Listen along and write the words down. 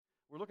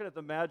We're looking at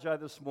the Magi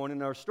this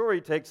morning. Our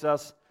story takes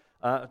us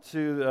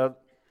to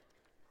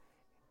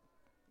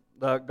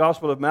the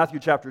Gospel of Matthew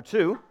chapter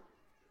 2.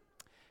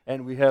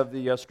 And we have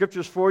the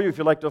scriptures for you if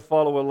you'd like to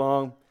follow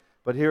along.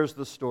 But here's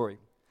the story.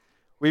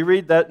 We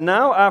read that,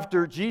 "Now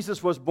after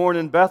Jesus was born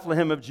in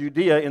Bethlehem of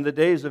Judea in the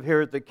days of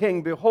Herod the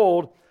king,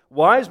 behold,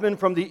 wise men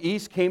from the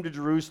east came to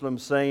Jerusalem,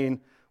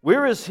 saying,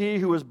 'Where is he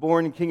who was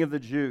born King of the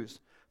Jews?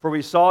 For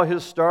we saw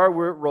his star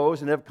where it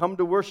rose and have come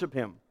to worship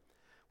him.'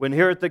 When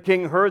Herod the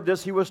king heard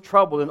this, he was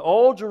troubled, and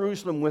all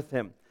Jerusalem with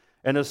him.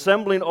 And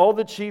assembling all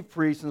the chief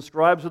priests and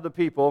scribes of the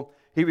people,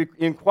 he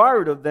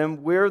inquired of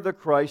them where the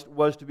Christ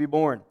was to be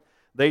born.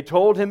 They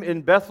told him,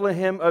 'In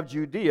Bethlehem of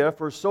Judea,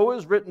 for so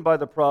is written by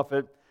the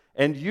prophet,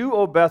 And you,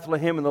 O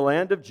Bethlehem, in the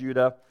land of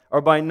Judah,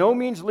 are by no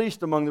means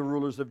least among the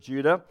rulers of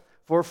Judah,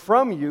 for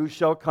from you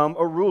shall come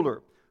a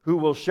ruler, who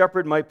will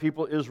shepherd my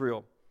people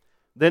Israel.'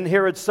 Then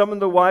Herod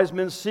summoned the wise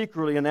men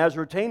secretly and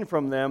ascertained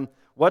from them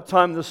what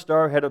time the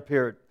star had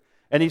appeared.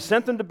 And he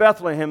sent them to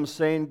Bethlehem,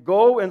 saying,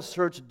 'Go and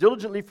search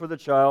diligently for the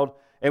child,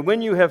 and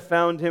when you have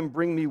found him,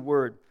 bring me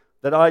word,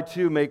 that I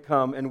too may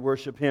come and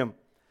worship him.'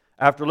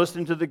 After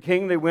listening to the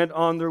king, they went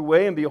on their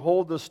way, and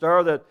behold, the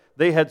star that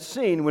they had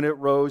seen when it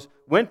rose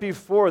went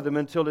before them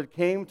until it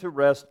came to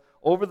rest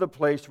over the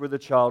place where the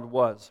child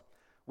was.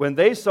 When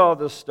they saw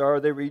the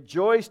star, they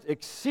rejoiced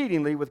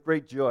exceedingly with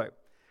great joy.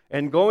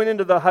 And going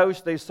into the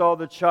house, they saw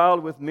the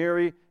child with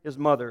Mary, his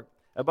mother."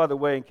 And by the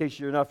way, in case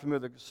you're not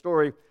familiar with the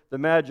story, the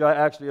Magi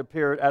actually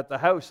appeared at the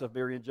house of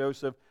Mary and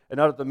Joseph and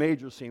not at the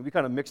manger scene. We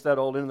kind of mixed that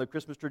all in the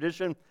Christmas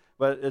tradition,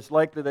 but it's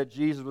likely that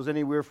Jesus was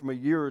anywhere from a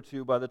year or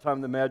two by the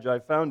time the Magi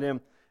found him,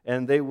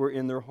 and they were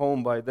in their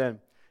home by then.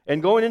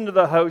 And going into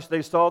the house,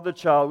 they saw the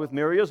child with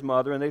Mary, his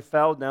mother, and they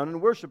fell down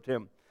and worshipped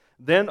him.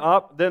 Then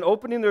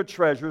opening their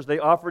treasures, they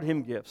offered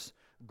him gifts,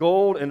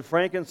 gold and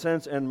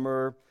frankincense and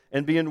myrrh,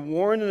 and being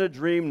warned in a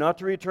dream not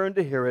to return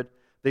to Herod,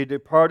 they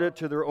departed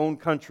to their own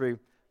country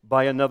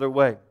by another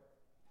way.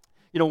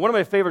 You know, one of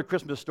my favorite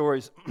Christmas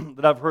stories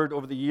that I've heard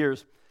over the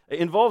years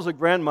involves a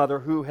grandmother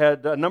who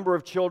had a number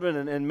of children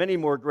and many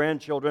more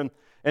grandchildren,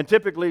 and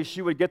typically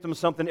she would get them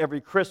something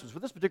every Christmas.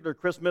 But this particular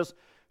Christmas,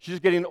 she's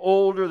getting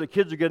older, the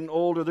kids are getting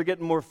older, they're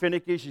getting more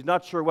finicky, she's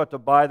not sure what to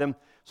buy them.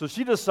 So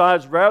she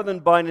decides, rather than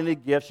buying any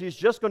gifts, she's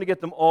just going to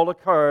get them all a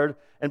card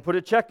and put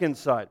a check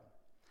inside.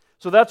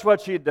 So that's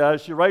what she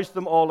does. She writes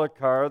them all a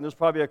card, and there's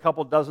probably a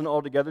couple dozen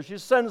altogether. She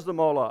sends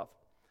them all off.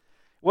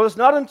 Well, it's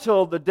not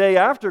until the day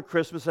after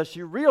Christmas that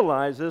she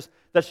realizes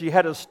that she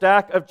had a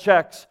stack of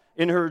checks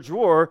in her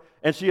drawer,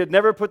 and she had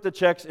never put the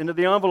checks into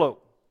the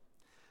envelope.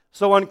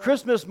 So on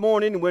Christmas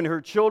morning, when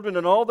her children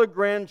and all the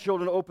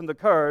grandchildren opened the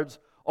cards,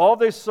 all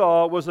they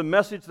saw was a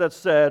message that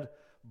said,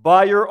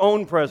 "Buy your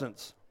own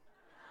presents."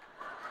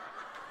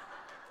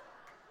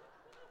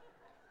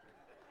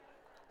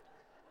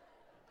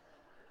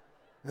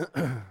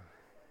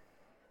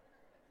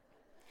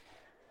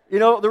 You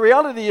know, the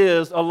reality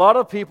is a lot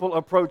of people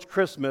approach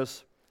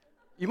Christmas,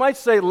 you might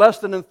say less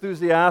than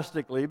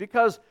enthusiastically,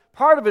 because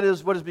part of it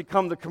is what has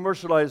become the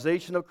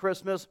commercialization of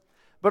Christmas,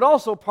 but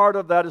also part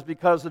of that is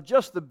because of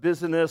just the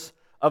busyness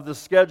of the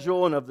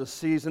schedule and of the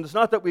season. It's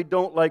not that we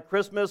don't like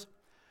Christmas,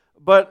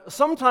 but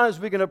sometimes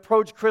we can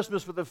approach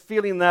Christmas with a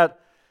feeling that,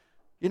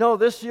 you know,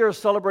 this year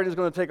celebrating is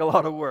going to take a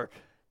lot of work.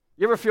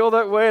 You ever feel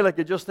that way? Like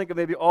you just think of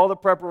maybe all the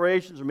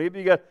preparations, or maybe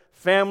you got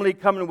family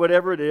coming,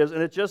 whatever it is,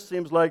 and it just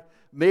seems like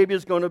maybe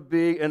it's going to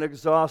be an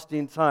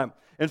exhausting time.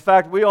 In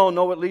fact, we all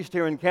know, at least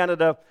here in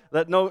Canada,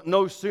 that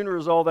no sooner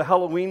is all the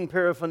Halloween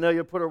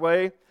paraphernalia put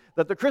away,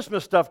 that the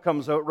Christmas stuff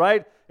comes out,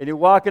 right? And you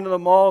walk into the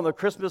mall and the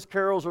Christmas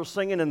carols are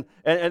singing, and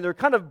they're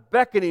kind of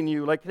beckoning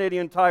you, like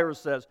Canadian Tire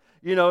says,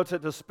 you know,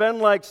 to spend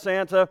like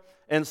Santa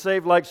and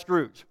save like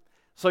Scrooge.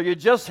 So you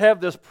just have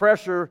this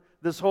pressure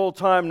this whole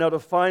time now to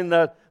find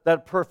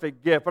that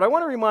perfect gift. But I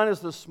want to remind us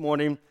this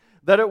morning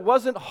that it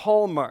wasn't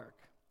Hallmark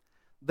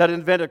that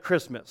invented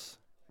Christmas,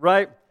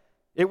 right?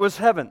 It was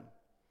heaven.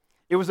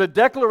 It was a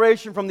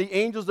declaration from the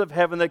angels of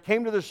heaven that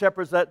came to the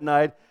shepherds that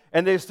night,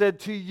 and they said,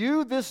 "To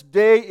you this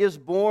day is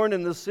born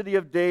in the city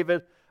of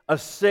David a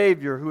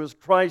Savior, who is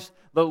Christ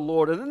the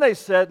Lord." And then they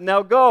said,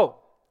 "Now go.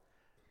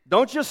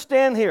 Don't just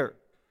stand here.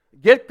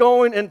 Get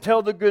going and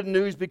tell the good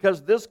news,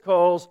 because this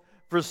calls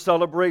for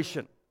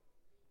celebration."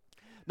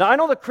 Now, I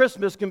know that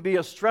Christmas can be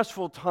a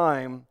stressful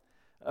time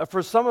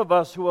for some of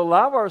us who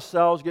allow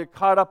ourselves to get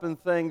caught up in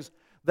things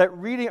that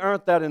really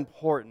aren't that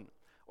important,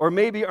 or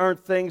maybe aren't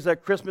things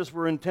that Christmas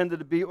were intended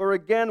to be, or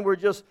again, we're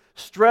just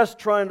stressed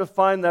trying to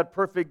find that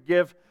perfect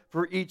gift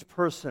for each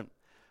person.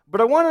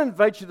 But I want to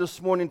invite you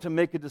this morning to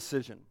make a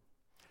decision.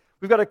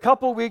 We've got a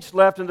couple weeks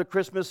left in the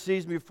Christmas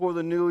season before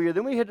the new year,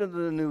 then we hit into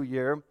the new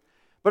year.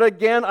 But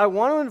again, I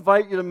want to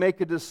invite you to make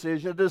a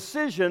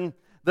decision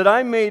that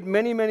I made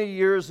many, many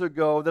years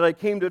ago that I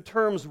came to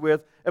terms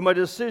with, and my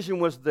decision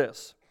was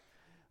this: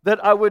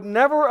 that I would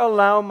never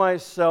allow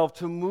myself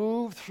to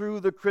move through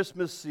the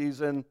Christmas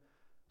season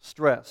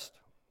stressed.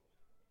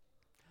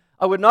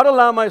 I would not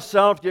allow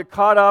myself to get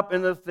caught up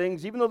in the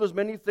things, even though there's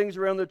many things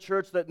around the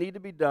church that need to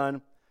be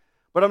done,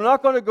 but I'm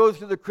not going to go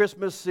through the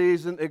Christmas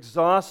season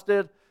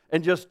exhausted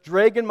and just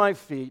dragging my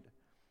feet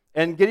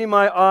and getting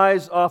my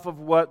eyes off of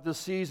what the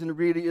season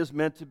really is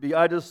meant to be,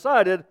 I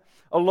decided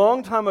a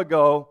long time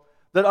ago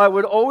that I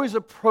would always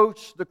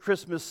approach the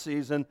Christmas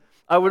season,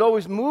 I would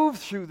always move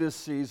through this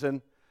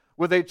season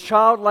with a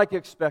childlike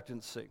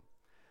expectancy.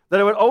 That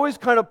I would always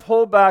kind of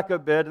pull back a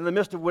bit in the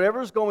midst of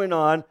whatever's going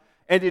on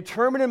and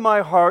determine in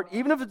my heart,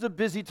 even if it's a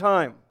busy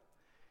time,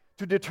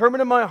 to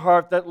determine in my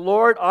heart that,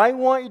 Lord, I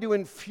want you to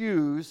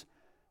infuse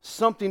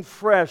something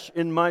fresh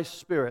in my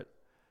spirit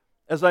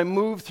as I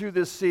move through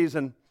this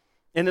season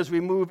and as we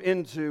move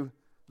into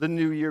the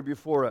new year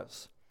before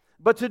us.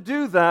 But to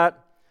do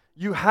that,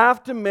 you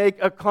have to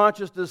make a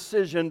conscious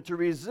decision to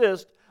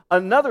resist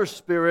another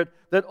spirit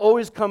that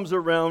always comes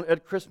around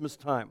at Christmas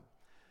time.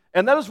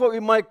 And that is what we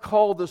might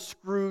call the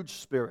Scrooge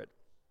spirit.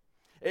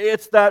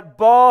 It's that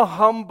bah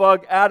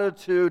humbug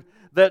attitude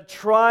that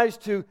tries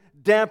to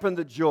dampen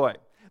the joy,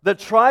 that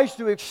tries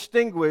to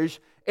extinguish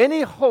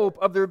any hope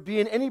of there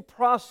being any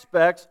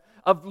prospects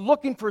of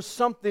looking for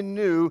something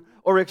new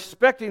or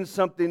expecting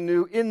something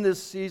new in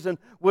this season,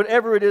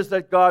 whatever it is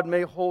that God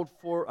may hold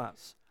for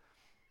us.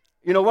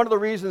 You know, one of the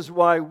reasons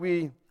why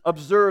we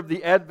observe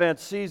the Advent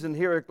season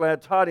here at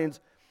Glad Tidings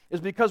is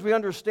because we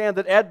understand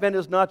that Advent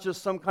is not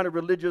just some kind of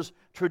religious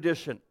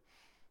tradition.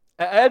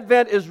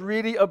 Advent is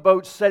really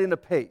about setting a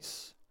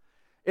pace.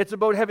 It's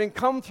about having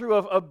come through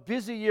a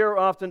busy year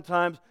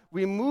oftentimes.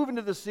 We move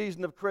into the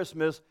season of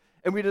Christmas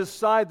and we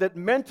decide that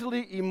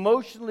mentally,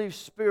 emotionally,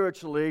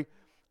 spiritually,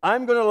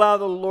 I'm going to allow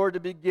the Lord to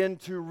begin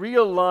to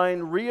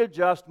realign,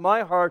 readjust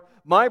my heart,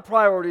 my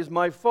priorities,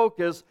 my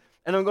focus,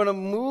 and I'm going to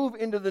move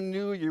into the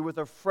new year with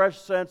a fresh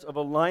sense of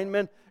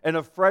alignment and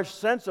a fresh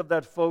sense of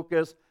that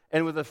focus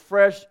and with a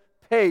fresh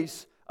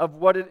pace of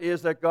what it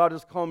is that God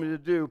has called me to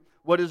do,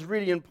 what is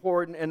really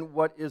important and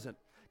what isn't.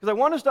 Because I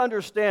want us to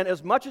understand,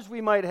 as much as we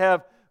might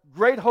have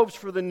great hopes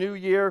for the new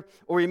year,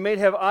 or we may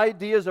have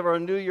ideas of our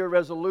new year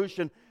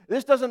resolution,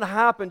 this doesn't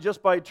happen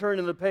just by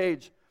turning the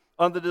page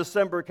on the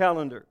December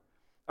calendar.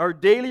 Our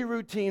daily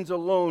routines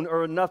alone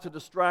are enough to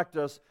distract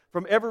us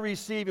from ever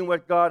receiving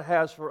what God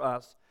has for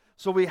us.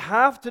 So we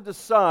have to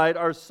decide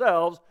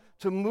ourselves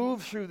to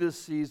move through this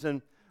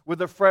season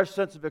with a fresh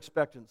sense of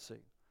expectancy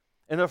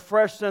and a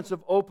fresh sense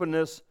of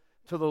openness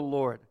to the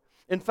Lord.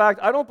 In fact,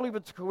 I don't believe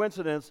it's a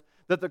coincidence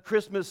that the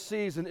Christmas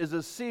season is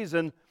a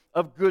season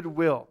of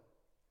goodwill.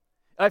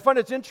 I find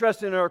it's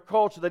interesting in our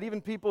culture that even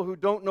people who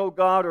don't know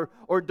God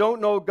or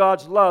don't know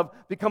God's love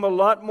become a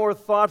lot more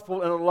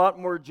thoughtful and a lot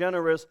more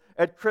generous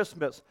at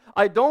Christmas.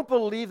 I don't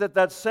believe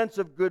that sense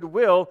of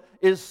goodwill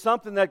is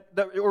something that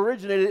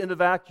originated in a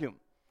vacuum.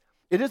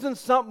 It isn't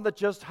something that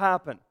just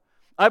happened.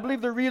 I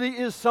believe there really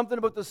is something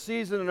about the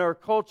season in our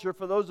culture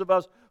for those of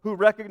us who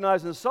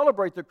recognize and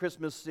celebrate the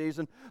Christmas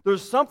season.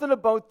 There's something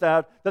about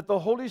that the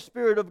Holy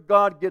Spirit of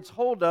God gets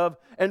hold of,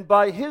 and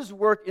by His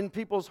work in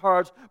people's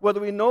hearts,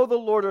 whether we know the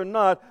Lord or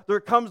not,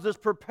 there comes this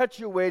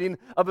perpetuating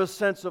of a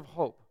sense of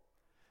hope.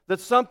 That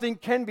something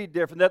can be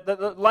different,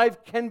 that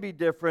life can be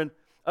different,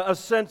 a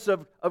sense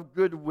of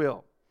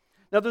goodwill.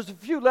 Now there's a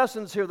few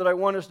lessons here that I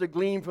want us to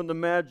glean from the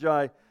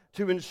Magi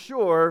to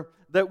ensure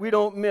that we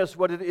don't miss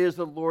what it is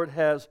the Lord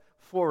has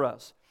for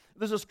us.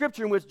 There's a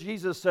scripture in which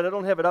Jesus said, I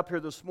don't have it up here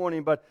this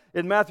morning, but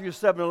in Matthew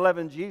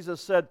 7:11,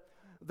 Jesus said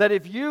that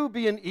if you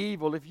being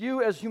evil, if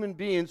you as human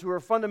beings who are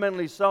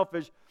fundamentally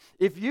selfish,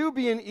 if you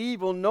being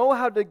evil know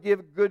how to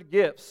give good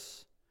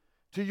gifts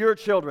to your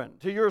children,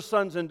 to your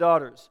sons and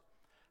daughters,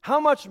 how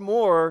much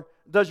more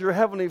does your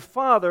heavenly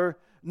Father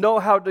know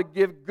how to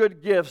give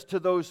good gifts to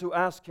those who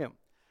ask Him?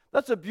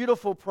 That's a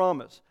beautiful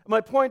promise.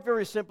 My point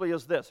very simply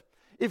is this.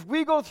 If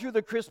we go through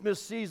the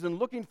Christmas season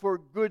looking for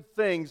good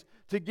things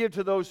to give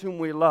to those whom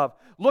we love,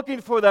 looking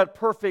for that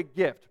perfect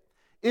gift,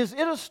 is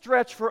it a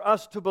stretch for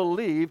us to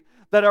believe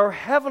that our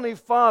Heavenly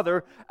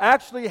Father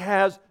actually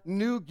has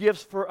new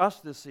gifts for us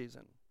this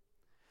season?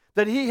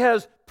 That He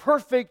has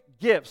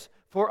perfect gifts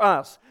for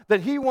us,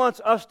 that He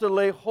wants us to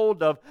lay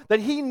hold of,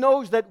 that He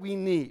knows that we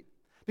need.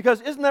 Because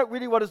isn't that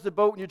really what it's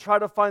about when you try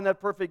to find that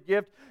perfect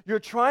gift? You're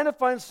trying to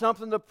find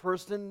something the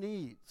person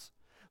needs.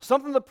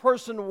 Something the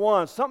person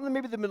wants, something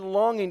maybe they've been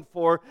longing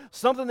for,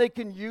 something they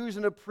can use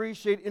and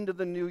appreciate into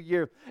the new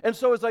year. And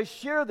so as I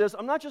share this,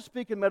 I'm not just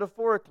speaking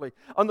metaphorically.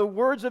 On the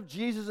words of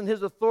Jesus and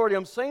His authority,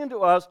 I'm saying to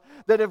us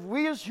that if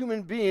we as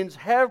human beings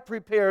have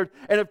prepared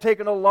and have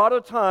taken a lot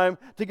of time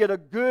to get a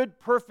good,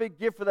 perfect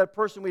gift for that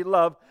person we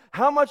love,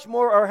 how much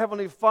more our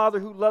Heavenly Father,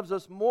 who loves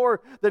us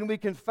more than we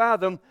can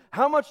fathom,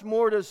 how much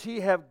more does He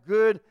have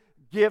good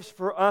gifts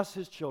for us,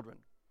 His children?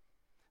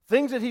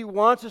 Things that He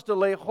wants us to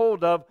lay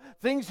hold of,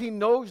 things He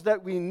knows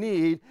that we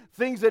need,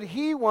 things that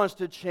He wants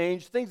to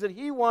change, things that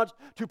He wants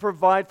to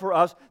provide for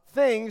us,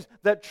 things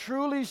that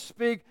truly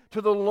speak to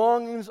the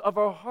longings of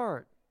our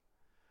heart.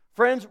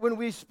 Friends, when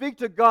we speak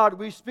to God,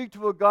 we speak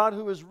to a God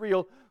who is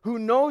real, who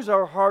knows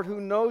our heart,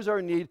 who knows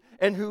our need,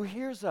 and who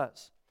hears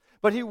us.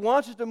 But He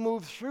wants us to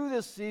move through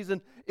this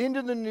season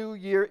into the new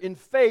year in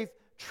faith,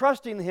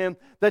 trusting Him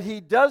that He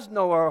does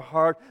know our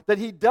heart, that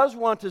He does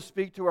want to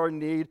speak to our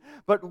need,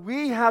 but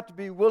we have to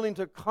be willing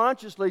to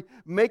consciously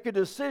make a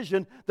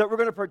decision that we're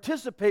going to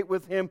participate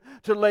with Him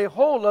to lay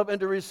hold of and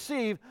to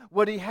receive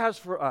what He has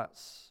for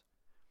us.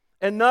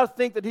 And not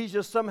think that He's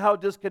just somehow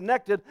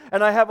disconnected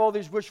and I have all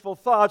these wishful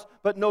thoughts,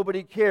 but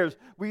nobody cares.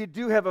 We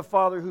do have a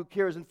Father who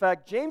cares. In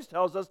fact, James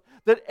tells us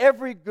that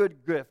every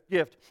good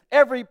gift,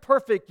 every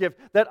perfect gift,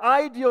 that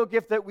ideal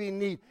gift that we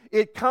need,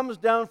 it comes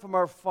down from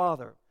our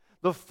Father,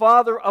 the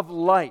Father of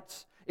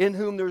lights, in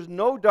whom there's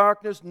no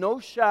darkness, no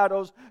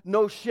shadows,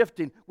 no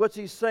shifting. What's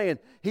He saying?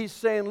 He's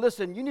saying,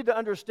 listen, you need to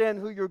understand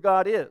who your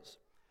God is.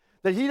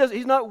 That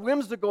He's not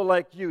whimsical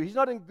like you. He's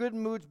not in good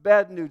moods,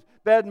 bad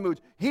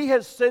moods. He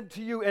has said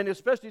to you, and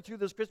especially through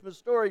this Christmas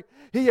story,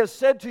 He has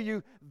said to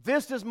you,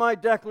 this is my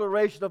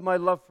declaration of my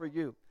love for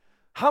you.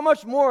 How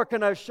much more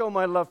can I show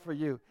my love for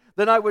you?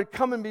 That I would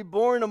come and be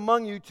born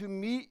among you to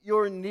meet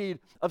your need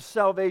of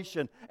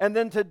salvation, and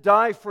then to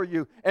die for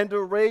you, and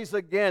to raise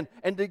again,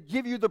 and to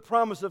give you the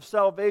promise of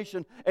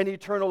salvation and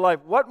eternal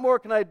life. What more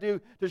can I do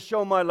to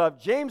show my love?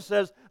 James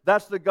says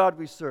that's the God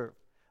we serve.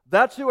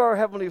 That's who our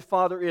Heavenly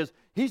Father is.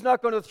 He's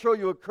not going to throw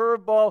you a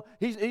curveball.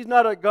 He's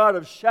not a God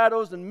of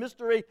shadows and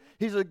mystery.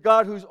 He's a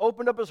God who's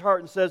opened up His heart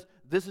and says,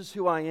 this is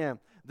who I am.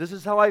 This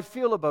is how I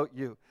feel about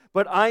you.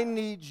 But I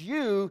need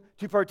you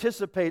to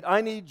participate.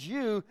 I need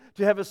you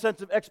to have a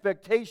sense of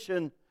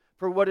expectation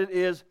for what it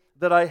is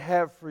that I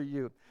have for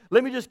you.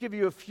 Let me just give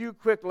you a few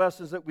quick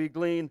lessons that we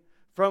glean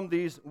from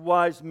these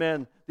wise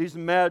men, these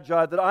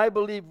magi, that I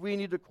believe we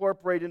need to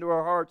incorporate into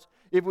our hearts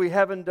if we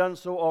haven't done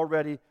so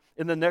already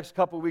in the next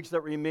couple of weeks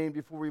that remain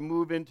before we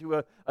move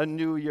into a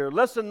new year.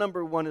 Lesson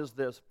number 1 is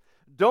this: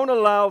 don't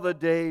allow the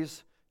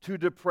days to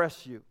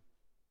depress you.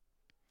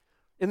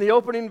 In the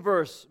opening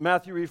verse,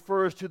 Matthew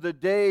refers to the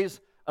days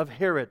of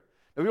Herod.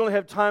 Now, we don't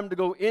have time to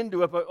go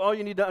into it, but all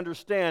you need to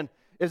understand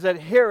is that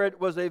Herod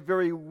was a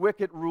very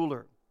wicked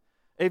ruler,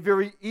 a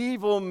very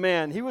evil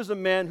man. He was a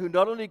man who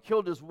not only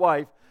killed his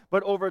wife,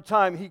 but over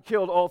time he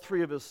killed all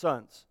 3 of his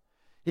sons.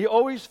 He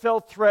always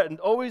felt threatened,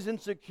 always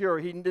insecure.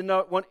 He did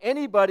not want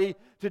anybody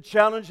to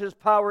challenge his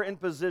power and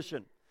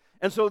position.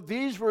 And so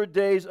these were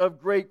days of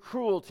great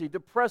cruelty,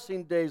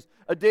 depressing days,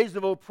 days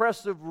of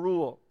oppressive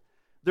rule.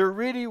 There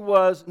really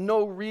was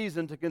no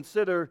reason to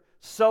consider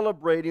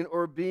celebrating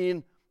or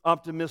being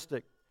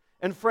optimistic.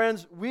 And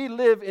friends, we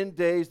live in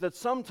days that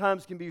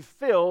sometimes can be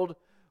filled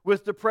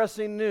with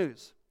depressing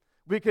news.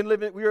 We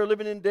are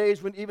living in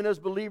days when even as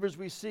believers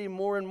we see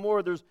more and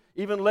more. There's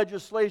even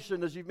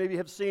legislation, as you maybe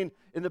have seen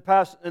in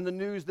the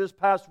news this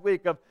past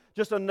week, of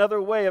just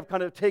another way of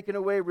kind of taking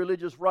away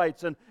religious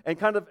rights and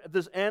kind of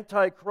this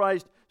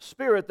anti-Christ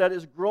spirit that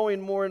is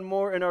growing more and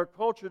more in our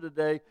culture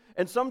today.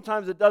 And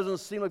sometimes it doesn't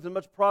seem like there's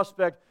much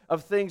prospect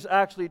of things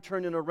actually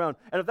turning around.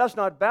 And if that's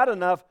not bad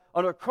enough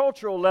on a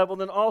cultural level,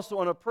 then also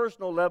on a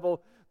personal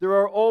level, there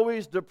are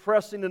always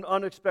depressing and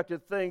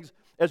unexpected things,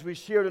 as we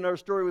shared in our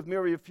story with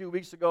Mary a few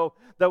weeks ago,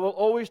 that will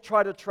always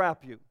try to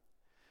trap you.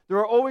 There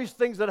are always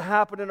things that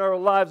happen in our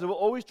lives that will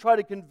always try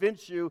to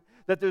convince you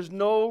that there's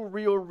no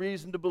real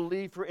reason to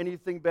believe for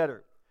anything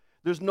better.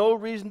 There's no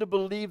reason to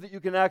believe that you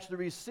can actually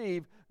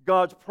receive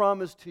God's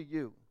promise to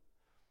you.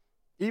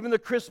 Even the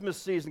Christmas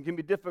season can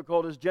be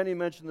difficult, as Jenny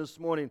mentioned this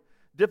morning.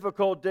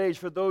 Difficult days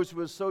for those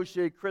who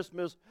associate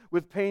Christmas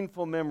with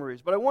painful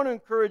memories. But I want to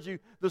encourage you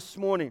this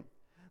morning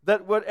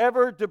that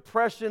whatever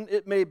depression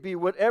it may be,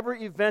 whatever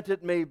event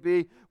it may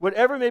be,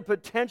 whatever may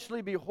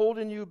potentially be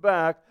holding you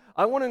back,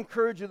 I want to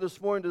encourage you this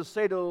morning to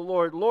say to the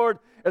Lord, Lord,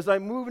 as I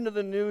move into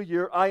the new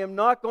year, I am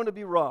not going to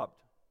be robbed.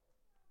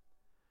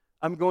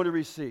 I'm going to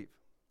receive.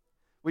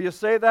 Will you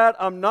say that?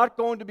 I'm not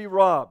going to be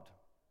robbed.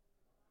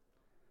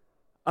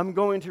 I'm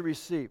going to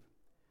receive.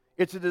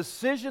 It's a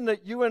decision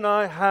that you and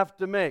I have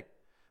to make,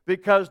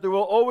 because there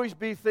will always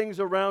be things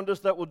around us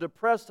that will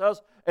depress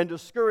us and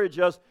discourage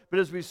us. But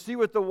as we see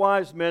with the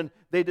wise men,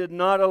 they did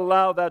not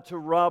allow that to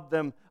rob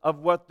them of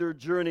what their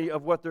journey,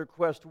 of what their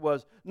quest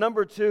was.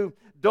 Number 2,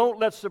 don't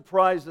let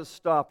surprises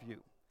stop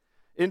you.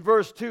 In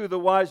verse 2, the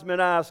wise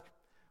men ask,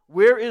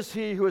 "Where is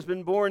he who has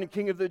been born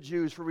King of the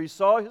Jews? For we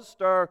saw his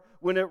star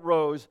when it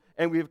rose,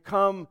 and we have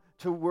come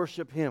to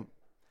worship him."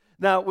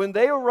 Now, when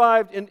they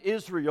arrived in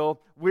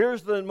Israel,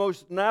 where's the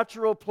most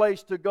natural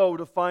place to go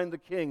to find the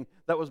king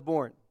that was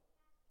born?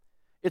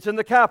 It's in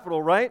the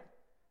capital, right?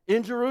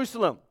 In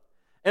Jerusalem.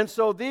 And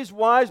so these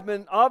wise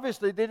men,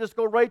 obviously, they just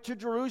go right to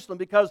Jerusalem,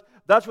 because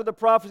that's what the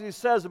prophecy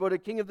says about a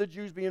king of the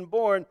Jews being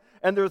born,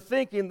 and they're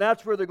thinking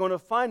that's where they're going to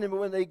find him. But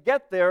when they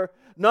get there,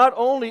 not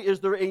only is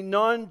there a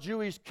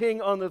non-Jewish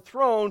king on the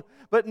throne,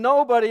 but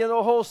nobody in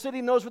the whole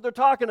city knows what they're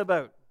talking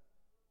about.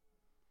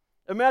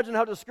 Imagine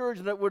how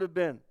discouraging that would have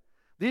been.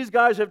 These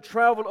guys have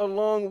traveled a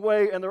long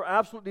way, and they're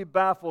absolutely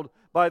baffled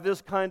by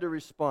this kind of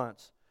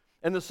response.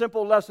 And the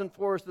simple lesson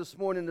for us this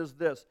morning is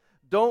this: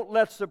 don't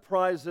let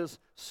surprises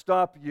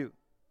stop you.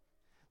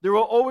 There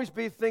will always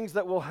be things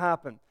that will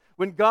happen.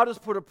 when God has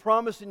put a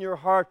promise in your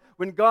heart,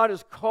 when God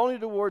is calling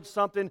you towards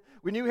something,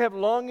 when you have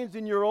longings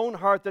in your own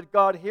heart that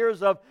God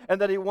hears of and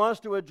that He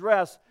wants to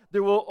address,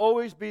 there will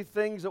always be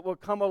things that will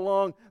come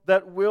along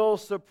that will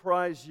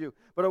surprise you.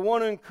 But I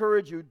want to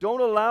encourage you,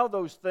 don't allow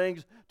those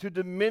things to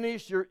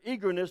diminish your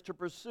eagerness to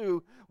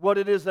pursue what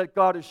it is that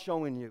God is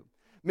showing you.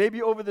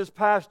 Maybe over this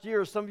past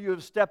year, some of you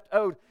have stepped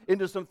out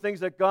into some things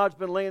that God's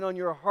been laying on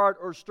your heart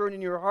or stirring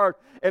in your heart,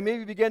 and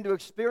maybe began to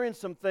experience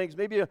some things,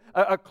 maybe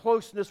a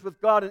closeness with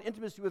God, an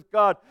intimacy with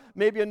God,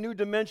 maybe a new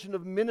dimension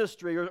of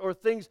ministry, or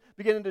things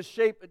beginning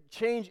to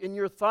change in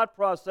your thought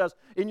process,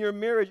 in your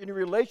marriage, in your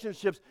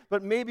relationships,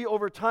 but maybe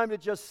over time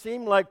it just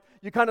seemed like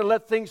you kind of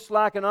let things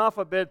slacken off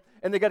a bit,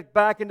 and they get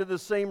back into the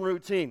same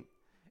routine.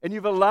 And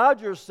you've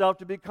allowed yourself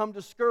to become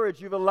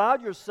discouraged. You've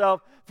allowed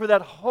yourself for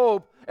that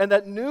hope and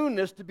that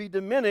newness to be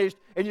diminished,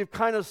 and you've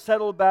kind of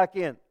settled back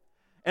in.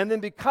 And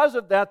then because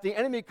of that, the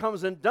enemy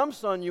comes and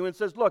dumps on you and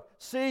says, look,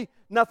 see,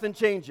 nothing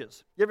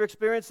changes. You ever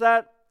experienced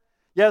that?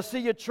 Yeah, see,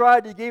 you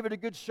tried, you gave it a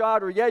good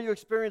shot, or yeah, you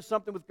experienced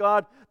something with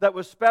God that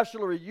was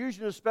special, or He used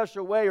you in a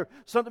special way, or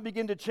something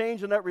began to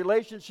change in that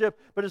relationship,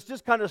 but it's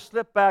just kind of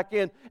slipped back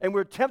in, and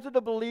we're tempted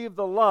to believe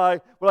the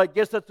lie, well, I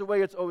guess that's the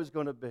way it's always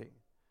going to be.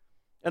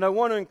 And I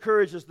want to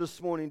encourage us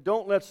this morning,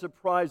 don't let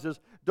surprises,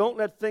 don't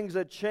let things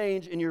that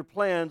change in your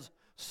plans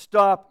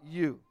stop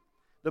you.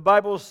 The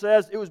Bible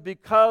says it was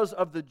because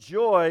of the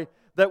joy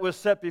that was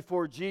set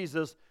before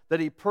Jesus that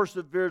He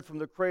persevered from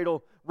the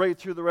cradle right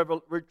through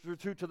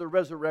to the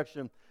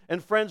resurrection.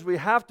 And friends, we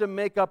have to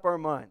make up our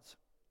minds.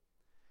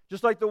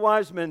 Just like the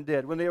wise men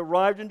did when they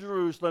arrived in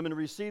Jerusalem and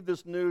received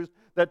this news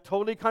that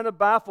totally kind of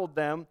baffled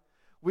them,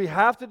 we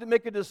have to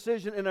make a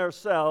decision in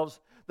ourselves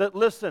that,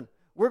 listen,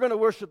 we're going to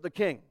worship the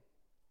King.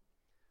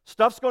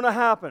 Stuff's going to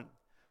happen.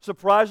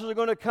 Surprises are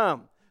going to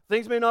come.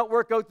 Things may not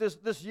work out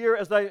this year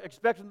as I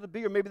expected them to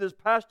be, or maybe this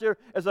past year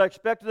as I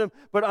expected them,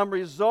 but I'm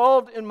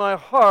resolved in my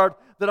heart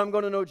that I'm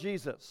going to know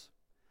Jesus.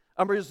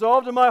 I'm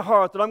resolved in my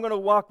heart that I'm going to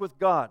walk with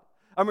God.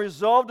 I'm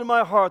resolved in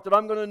my heart that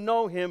I'm going to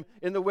know Him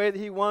in the way that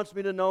He wants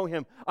me to know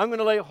Him. I'm going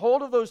to lay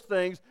hold of those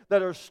things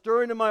that are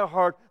stirring in my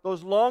heart,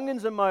 those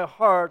longings in my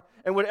heart,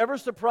 and whatever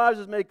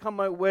surprises may come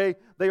my way,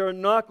 they are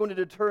not going to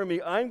deter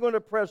me. I'm going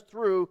to press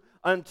through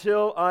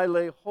until I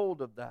lay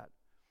hold of that.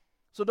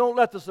 So don't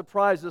let the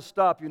surprises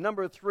stop you.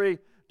 Number 3,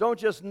 don't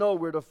just know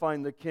where to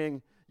find the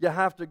King. You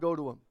have to go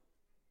to Him.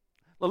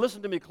 Now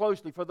listen to me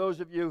closely for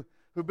those of you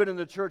who've been in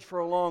the church for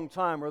a long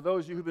time, or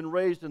those of you who've been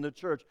raised in the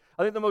church.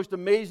 I think the most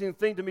amazing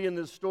thing to me in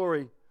this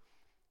story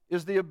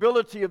is the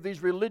ability of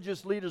these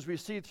religious leaders we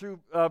see through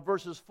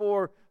verses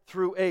 4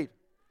 through 8.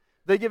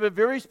 They give a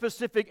very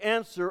specific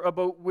answer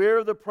about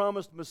where the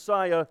promised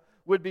Messiah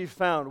would be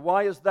found.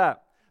 Why is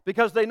that?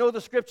 Because they know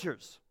the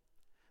Scriptures.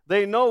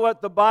 They know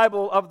what the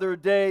Bible of their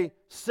day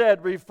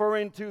said,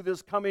 referring to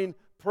this coming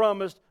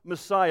promised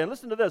Messiah. And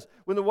listen to this.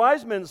 When the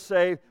wise men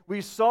say,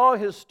 we saw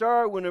His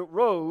star when it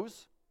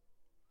rose,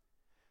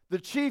 the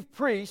chief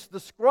priests, the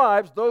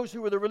scribes, those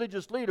who were the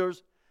religious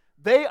leaders,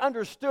 they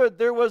understood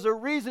there was a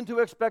reason to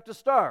expect a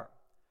star.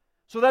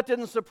 So that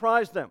didn't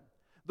surprise them.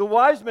 The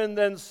wise men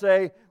then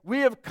say, we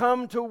have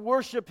come to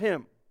worship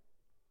Him.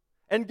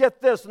 And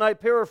get this, and I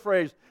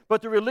paraphrase,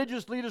 but the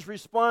religious leaders'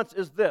 response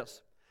is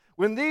this.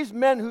 When these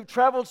men who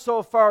traveled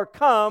so far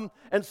come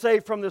and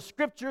say from the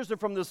Scriptures and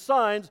from the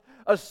signs,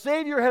 a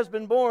Savior has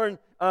been born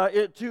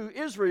to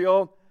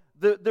Israel,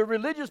 the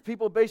religious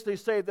people basically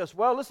say this,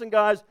 well, listen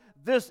guys,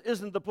 this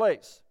isn't the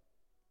place.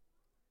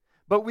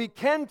 But we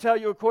can tell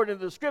you according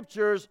to the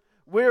Scriptures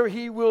where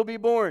He will be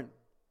born.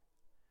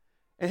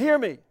 And hear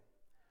me,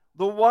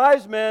 the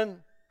wise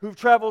men who've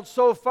traveled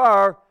so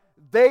far,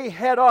 they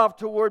head off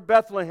toward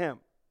Bethlehem.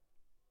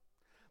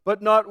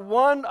 But not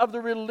one of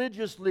the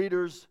religious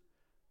leaders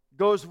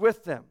goes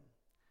with them.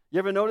 You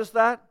ever notice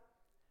that?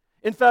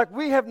 In fact,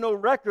 we have no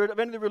record of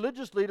any of the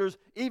religious leaders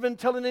even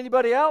telling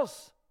anybody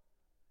else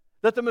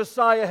that the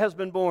Messiah has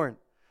been born.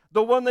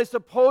 The one they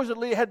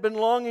supposedly had been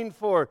longing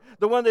for,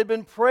 the one they'd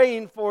been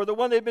praying for, the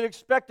one they'd been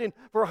expecting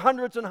for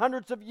hundreds and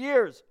hundreds of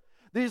years.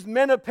 These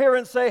men appear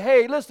and say,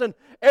 hey, listen,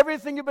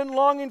 everything you've been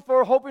longing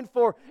for, hoping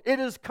for, it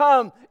has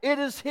come, it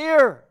is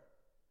here.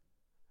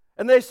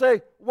 And they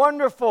say,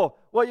 wonderful.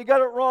 Well, you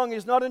got it wrong.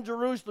 He's not in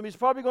Jerusalem. He's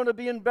probably going to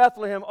be in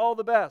Bethlehem. All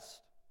the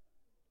best.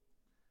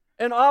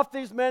 And off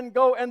these men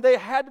go, and they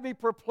had to be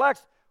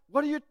perplexed.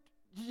 Did you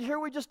hear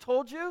what we just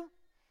told you?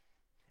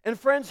 And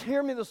friends,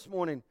 hear me this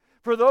morning.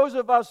 For those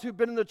of us who've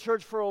been in the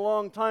church for a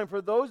long time,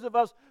 for those of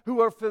us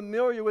who are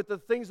familiar with the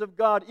things of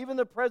God, even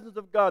the presence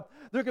of God,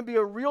 there can be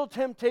a real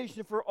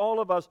temptation for all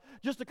of us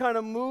just to kind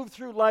of move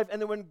through life,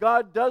 and then when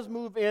God does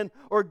move in,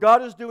 or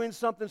God is doing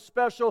something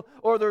special,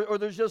 or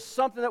there's just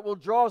something that will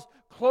draw us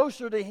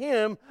closer to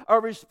Him,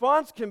 our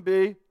response can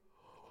be,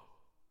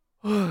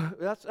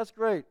 that's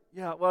great.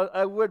 Yeah, well,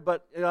 I would,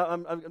 but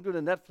I'm doing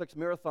a Netflix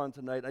marathon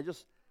tonight.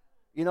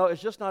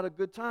 It's just not a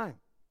good time.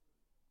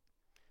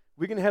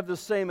 We can have the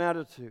same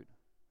attitude.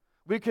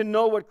 We can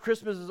know what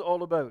Christmas is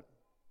all about.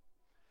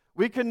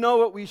 We can know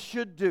what we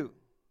should do.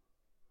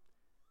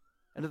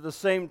 And at the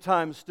same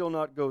time, still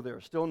not go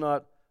there, still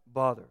not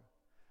bother.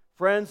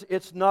 Friends,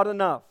 it's not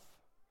enough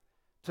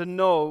to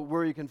know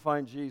where you can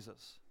find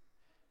Jesus.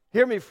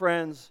 Hear me,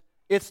 friends.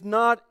 It's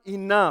not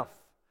enough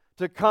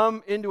to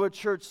come into a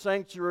church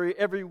sanctuary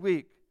every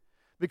week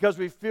because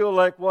we feel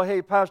like, well,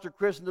 hey, Pastor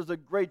Kristen does a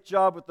great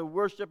job with the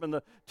worship and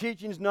the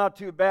teaching's not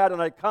too bad,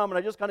 and I come and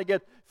I just kind of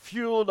get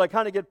fueled, I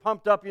kind of get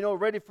pumped up,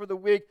 ready for the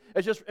week.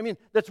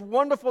 That's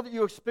wonderful that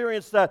you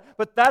experience that,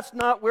 but that's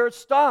not where it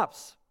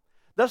stops.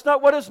 That's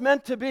not what it's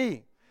meant to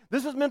be.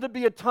 This is meant to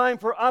be a time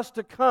for us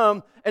to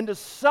come and to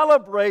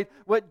celebrate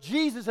what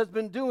Jesus has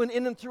been doing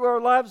in and through our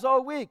lives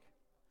all week.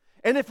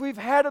 And if we've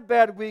had a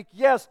bad week,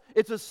 yes,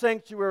 it's a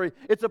sanctuary.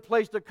 It's a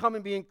place to come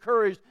and be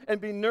encouraged and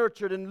be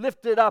nurtured and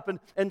lifted up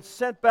and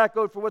sent back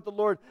out for what the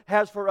Lord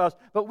has for us.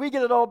 But we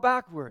get it all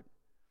backward.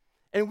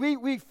 And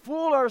we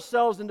fool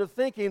ourselves into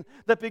thinking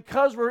that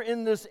because we're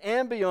in this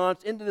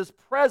ambiance, into this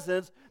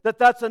presence,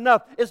 that's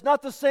enough. It's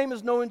not the same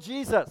as knowing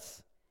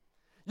Jesus.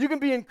 You can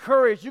be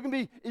encouraged. You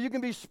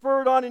can be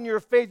spurred on in your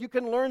faith. You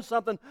can learn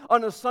something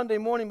on a Sunday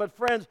morning. But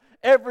friends,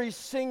 every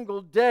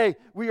single day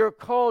we are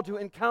called to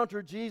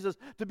encounter Jesus,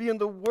 to be in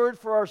the Word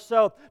for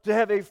ourselves, to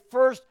have a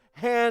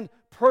first-hand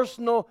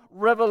personal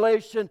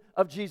revelation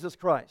of Jesus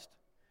Christ.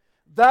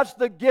 That's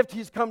the gift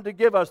He's come to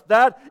give us.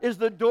 That is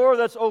the door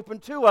that's open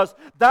to us.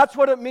 That's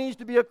what it means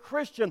to be a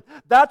Christian.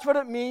 That's what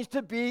it means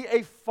to be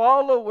a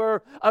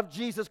follower of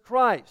Jesus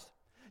Christ.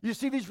 You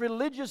see, these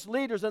religious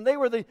leaders, and they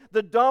were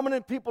the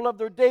dominant people of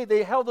their day.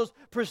 They held those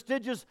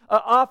prestigious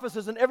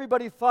offices, and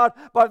everybody thought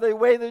by the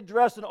way they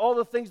dressed and all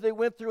the things they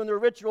went through in their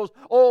rituals,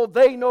 oh,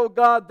 they know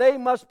God, they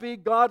must be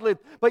godly.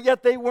 But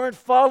yet they weren't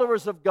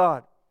followers of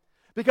God.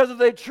 Because if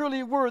they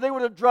truly were, they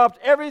would have dropped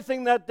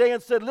everything that day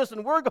and said,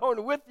 listen, we're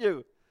going with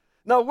you.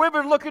 Now, we've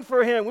been looking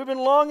for Him. We've been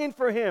longing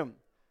for Him.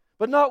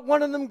 But not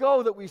one of them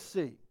go that we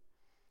see.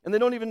 And they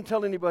don't even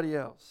tell anybody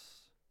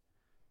else.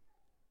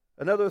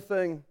 Another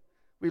thing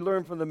we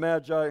learn from the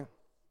Magi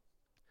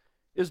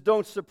is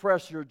don't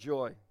suppress your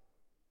joy.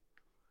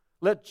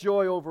 Let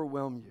joy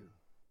overwhelm you.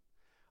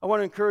 I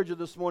want to encourage you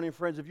this morning,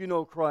 friends, if you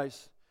know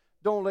Christ,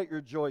 don't let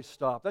your joy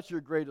stop. That's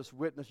your greatest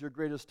witness, your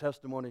greatest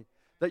testimony,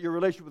 that your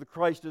relationship with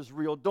Christ is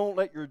real. Don't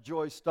let your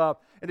joy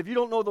stop. And if you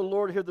don't know the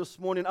Lord here this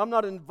morning, I'm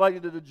not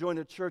inviting you to join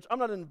a church. I'm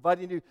not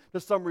inviting you to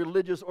some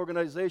religious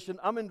organization.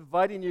 I'm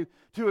inviting you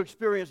to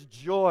experience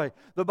joy.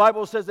 The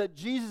Bible says that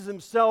Jesus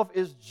Himself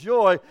is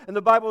joy, and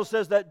the Bible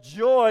says that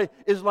joy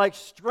is like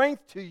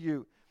strength to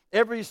you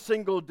every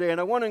single day. And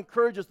I want to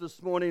encourage us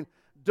this morning,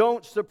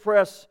 don't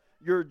suppress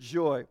your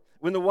joy.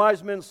 When the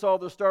wise men saw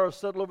the stars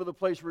settle over the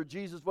place where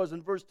Jesus was,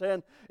 in verse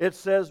 10, it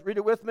says, read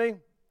it with me,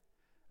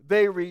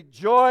 they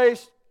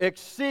rejoiced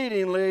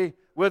exceedingly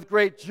with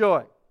great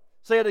joy.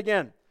 Say it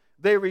again.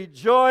 They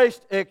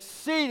rejoiced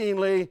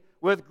exceedingly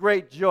with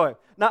great joy.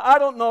 Now, I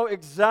don't know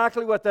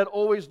exactly what that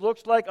always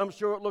looks like. I'm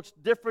sure it looks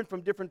different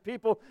from different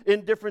people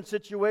in different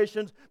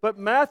situations. But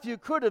Matthew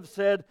could have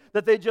said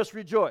that they just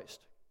rejoiced.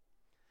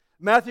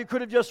 Matthew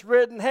could have just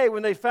written, hey,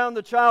 when they found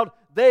the child,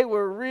 they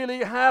were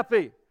really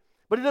happy.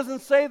 But he doesn't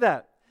say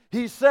that.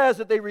 He says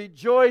that they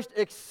rejoiced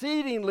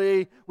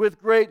exceedingly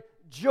with great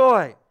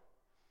joy.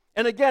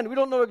 And again, we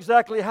don't know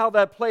exactly how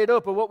that played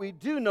out, but what we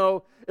do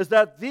know is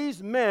that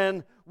these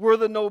men were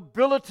the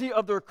nobility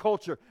of their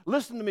culture.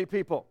 Listen to me,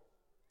 people.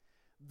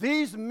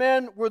 These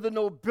men were the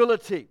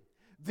nobility.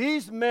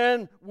 These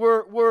men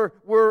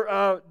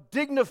were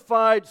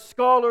dignified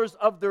scholars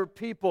of their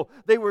people.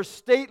 They were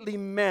stately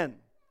men.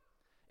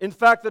 In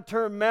fact, the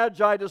term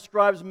magi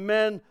describes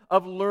men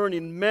of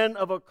learning, men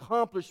of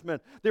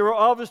accomplishment. They were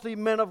obviously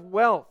men of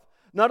wealth.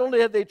 Not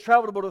only had they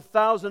traveled about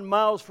 1,000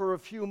 miles for a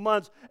few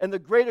months, and the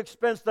great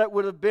expense that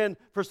would have been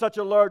for such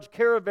a large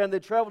caravan, they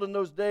traveled in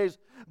those days,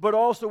 but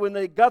also when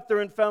they got there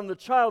and found the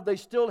child, they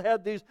still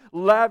had these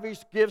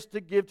lavish gifts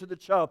to give to the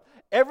child.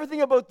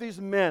 Everything about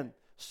these men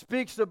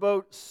speaks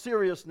about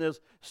seriousness,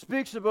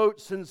 speaks about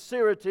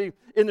sincerity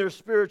in their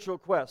spiritual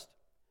quest.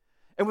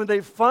 And when they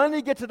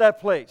finally get to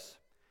that place,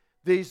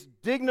 these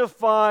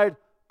dignified,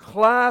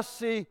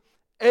 classy,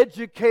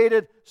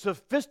 educated,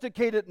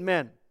 sophisticated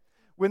men,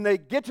 when they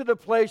get to the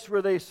place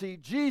where they see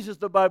Jesus,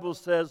 the Bible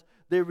says,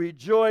 they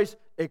rejoice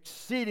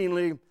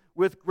exceedingly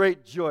with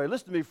great joy.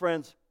 Listen to me,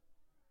 friends.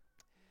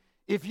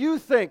 If you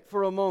think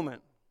for a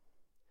moment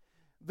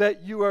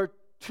that you are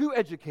too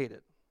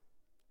educated,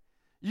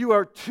 you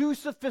are too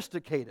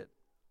sophisticated,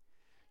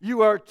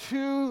 you are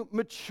too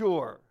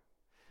mature,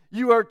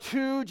 you are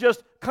too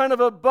just kind of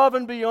above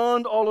and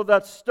beyond all of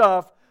that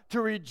stuff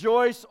to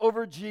rejoice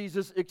over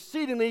Jesus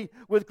exceedingly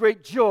with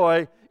great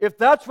joy, if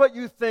that's what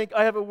you think,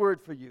 I have a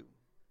word for you.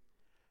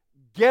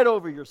 Get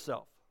over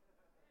yourself.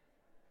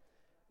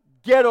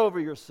 Get over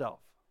yourself.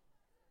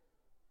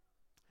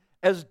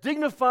 As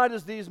dignified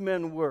as these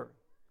men were,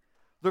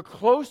 the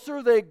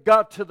closer they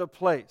got to the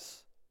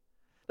place.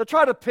 Now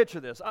try to picture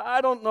this. I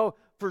don't know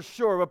for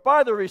sure, but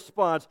by the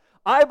response,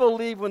 I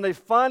believe when they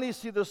finally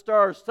see the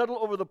stars settle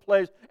over the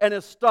place and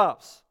it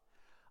stops,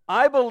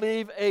 I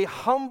believe a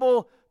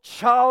humble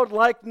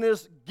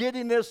childlikeness,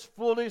 giddiness,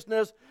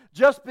 foolishness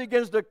just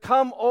begins to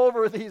come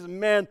over these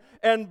men.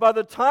 And by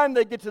the time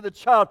they get to the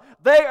child,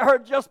 they are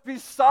just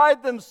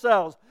beside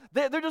themselves.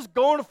 They're just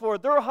going for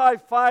it. They're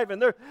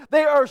high-fiving.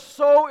 They are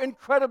so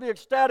incredibly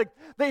ecstatic.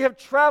 They have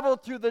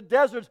traveled through the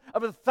deserts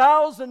of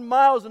 1,000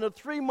 miles in a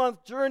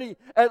 3-month journey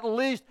at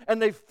least,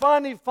 and they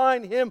finally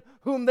find him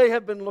whom they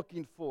have been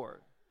looking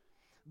for.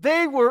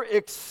 They were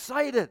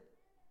excited.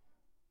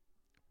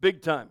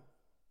 Big time.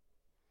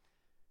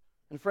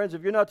 And friends,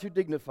 if you're not too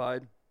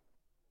dignified,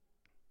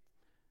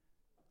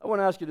 I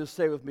want to ask you to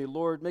say with me,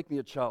 Lord, make me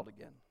a child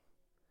again.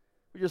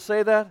 Would you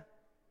say that?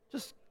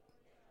 Just,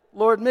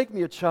 Lord, make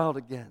me a child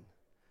again.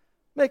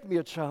 Make me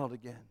a child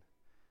again.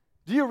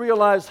 Do you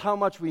realize how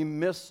much we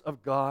miss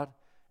of God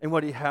and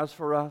what He has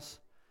for us?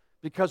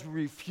 Because we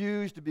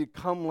refuse to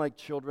become like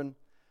children.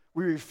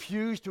 We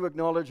refuse to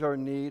acknowledge our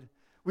need.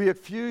 We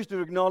refuse to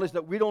acknowledge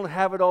that we don't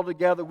have it all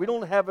together. We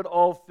don't have it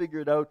all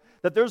figured out.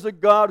 That there's a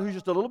God who's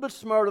just a little bit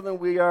smarter than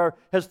we are,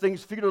 has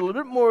things figured out a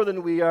little bit more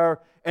than we are,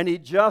 and He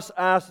just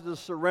asks us to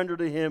surrender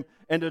to Him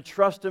and to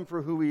trust Him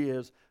for who He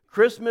is.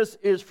 Christmas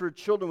is for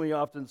children, we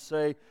often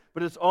say,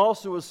 but it's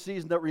also a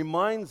season that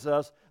reminds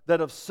us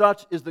that of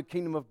such is the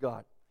kingdom of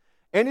God.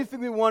 Anything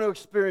we want to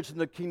experience in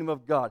the kingdom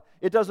of God,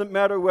 it doesn't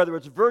matter whether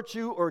it's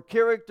virtue or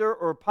character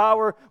or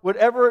power,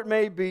 whatever it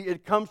may be,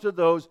 it comes to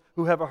those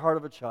who have a heart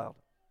of a child.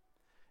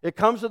 It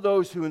comes to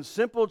those who in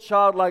simple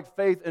childlike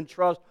faith and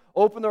trust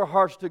open their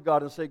hearts to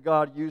God and say,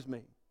 God, use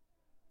me.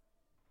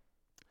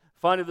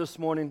 Finally this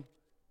morning,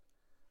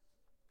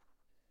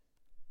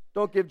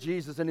 don't give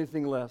Jesus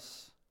anything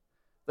less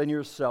than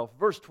yourself.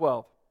 Verse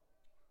 12.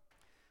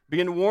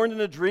 Being warned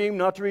in a dream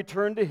not to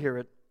return to hear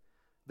it,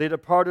 they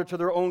departed to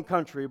their own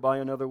country by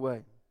another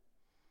way.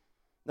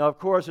 Now, of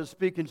course, it's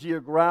speaking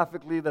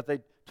geographically that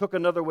they took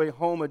another way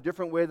home, a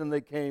different way than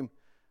they came,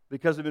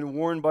 because they've been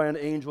warned by an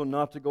angel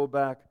not to go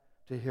back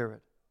to hear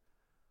it.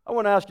 I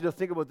want to ask you to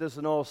think about this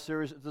in all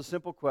seriousness. It's a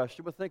simple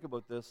question, but think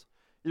about this.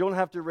 You don't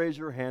have to raise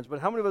your hands, but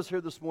how many of us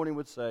here this morning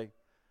would say,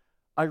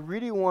 I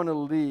really want to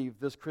leave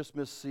this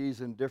Christmas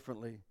season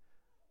differently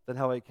than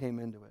how I came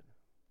into it?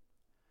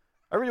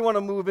 I really want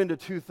to move into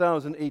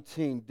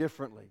 2018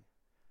 differently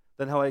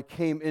than how I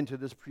came into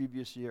this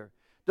previous year.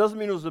 Doesn't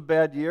mean it was a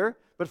bad year,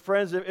 but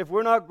friends, if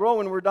we're not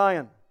growing, we're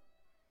dying.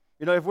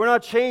 You know, if we're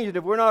not changing,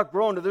 if we're not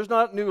growing, if there's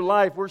not new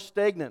life, we're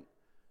stagnant.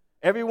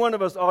 Every one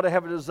of us ought to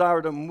have a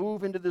desire to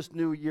move into this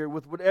new year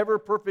with whatever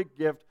perfect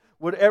gift,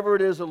 whatever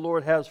it is the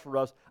Lord has for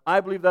us. I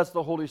believe that's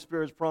the Holy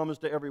Spirit's promise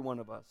to every one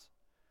of us.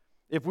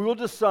 If we will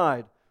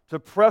decide to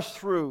press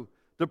through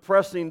the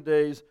pressing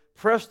days,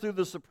 press through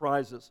the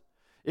surprises,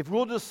 if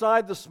we'll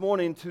decide this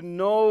morning to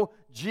know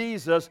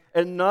Jesus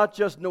and not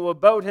just know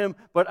about Him,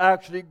 but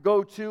actually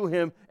go to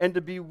Him and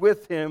to be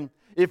with Him,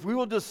 if we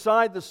will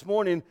decide this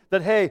morning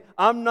that, hey,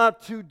 I'm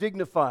not too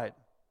dignified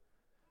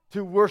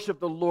to worship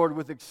the Lord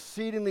with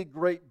exceedingly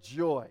great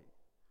joy,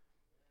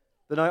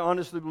 then I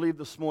honestly believe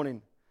this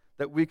morning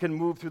that we can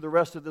move through the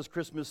rest of this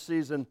Christmas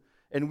season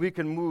and we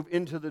can move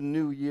into the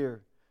new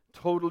year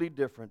totally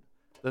different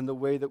than the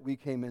way that we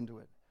came into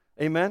it.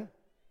 Amen?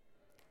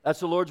 That's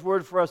the Lord's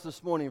word for us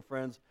this morning,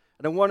 friends.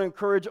 And I want to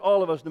encourage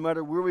all of us, no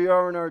matter where we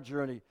are in our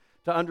journey,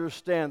 to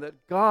understand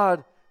that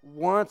God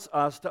wants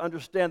us to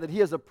understand that He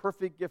has a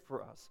perfect gift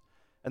for us.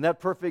 And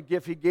that perfect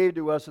gift He gave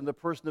to us in the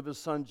person of His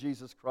Son,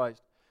 Jesus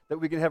Christ. That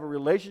we can have a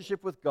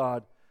relationship with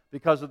God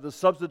because of the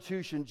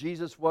substitution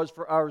Jesus was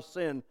for our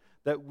sin,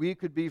 that we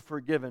could be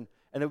forgiven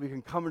and that we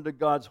can come into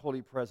God's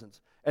holy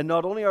presence. And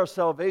not only our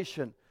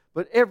salvation,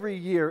 but every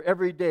year,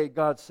 every day,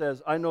 God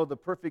says, I know the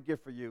perfect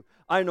gift for you.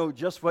 I know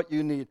just what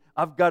you need.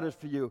 I've got it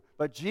for you.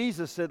 But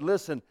Jesus said,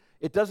 listen,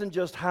 it doesn't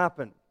just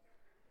happen.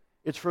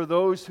 It's for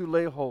those who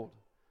lay hold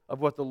of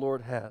what the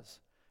Lord has.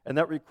 And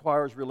that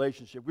requires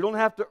relationship. We don't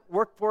have to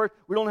work for it.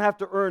 We don't have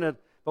to earn it.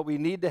 But we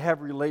need to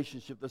have a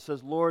relationship that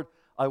says, Lord,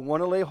 I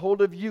want to lay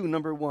hold of you,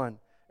 number one.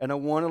 And I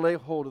want to lay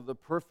hold of the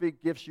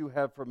perfect gifts you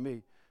have for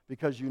me.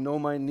 Because you know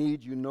my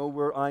need. You know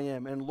where I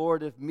am. And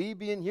Lord, if me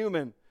being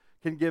human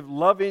can give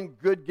loving,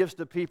 good gifts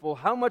to people,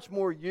 how much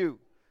more you,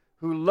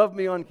 who love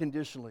me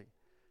unconditionally,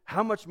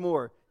 how much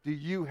more do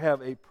you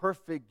have a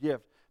perfect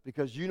gift?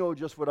 Because you know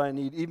just what I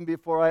need. Even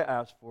before I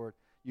ask for it,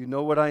 you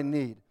know what I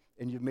need,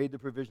 and you've made the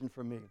provision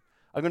for me.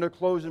 I'm going to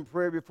close in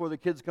prayer before the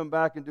kids come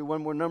back and do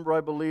one more number,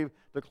 I believe,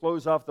 to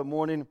close off the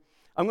morning.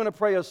 I'm going to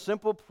pray a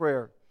simple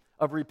prayer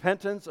of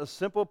repentance, a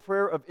simple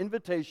prayer of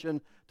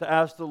invitation to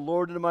ask the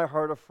Lord into my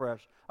heart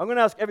afresh. I'm going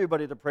to ask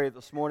everybody to pray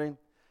this morning.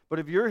 But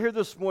if you're here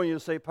this morning, you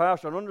say,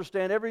 Pastor, I don't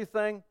understand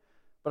everything,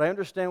 but I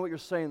understand what you're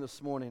saying this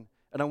morning,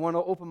 and I want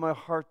to open my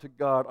heart to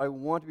God. I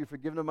want to be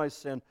forgiven of my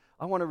sin.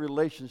 I want a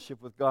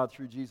relationship with God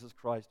through Jesus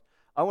Christ.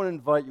 I want to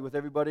invite you with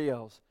everybody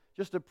else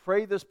just to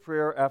pray this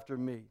prayer after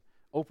me.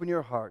 Open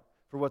your heart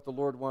for what the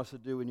Lord wants to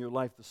do in your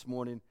life this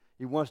morning.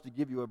 He wants to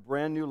give you a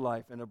brand new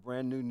life and a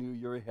brand new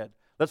year ahead.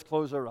 Let's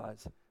close our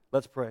eyes.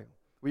 Let's pray.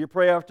 Will you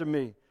pray after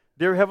me?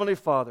 Dear Heavenly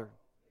Father,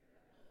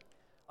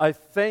 I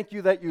thank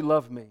you that you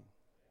love me.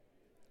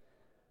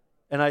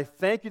 And I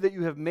thank you that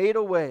you have made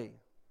a way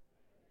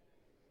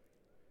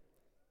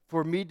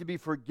for me to be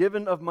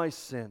forgiven of my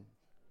sin,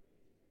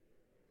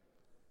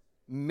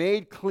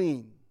 made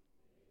clean,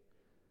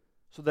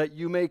 so that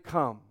you may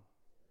come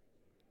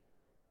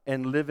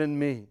and live in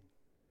me,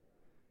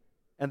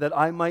 and that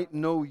I might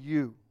know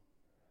you,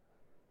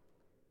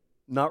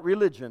 not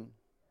religion,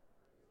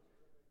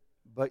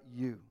 but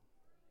you.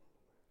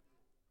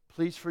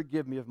 Please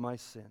forgive me of my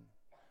sin.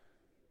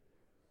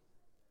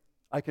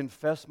 I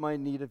confess my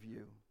need of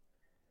you.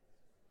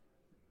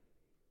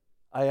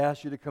 I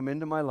ask you to come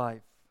into my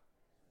life.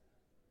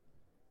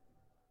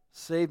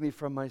 Save me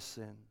from my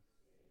sin.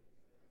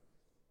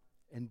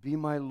 And be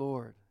my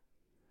Lord.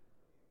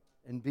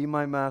 And be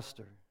my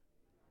master.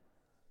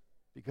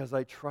 Because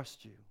I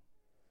trust you.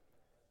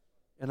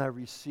 And I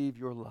receive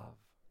your love.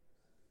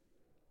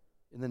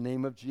 In the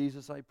name of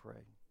Jesus I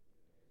pray.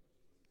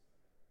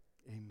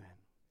 Amen.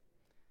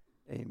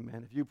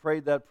 Amen. If you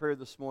prayed that prayer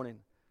this morning,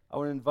 I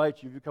want to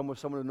invite you, if you come with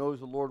someone who knows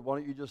the Lord, why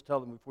don't you just tell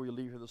them before you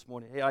leave here this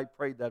morning, hey, I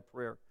prayed that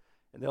prayer.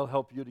 And they'll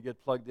help you to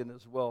get plugged in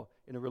as well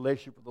in a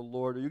relationship with the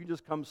Lord. Or you can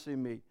just come see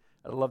me.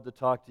 I'd love to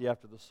talk to you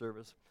after the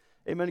service.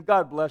 Amen.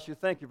 God bless you.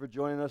 Thank you for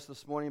joining us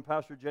this morning.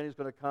 Pastor Jenny's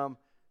going to come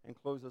and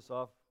close us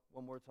off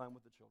one more time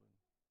with the children.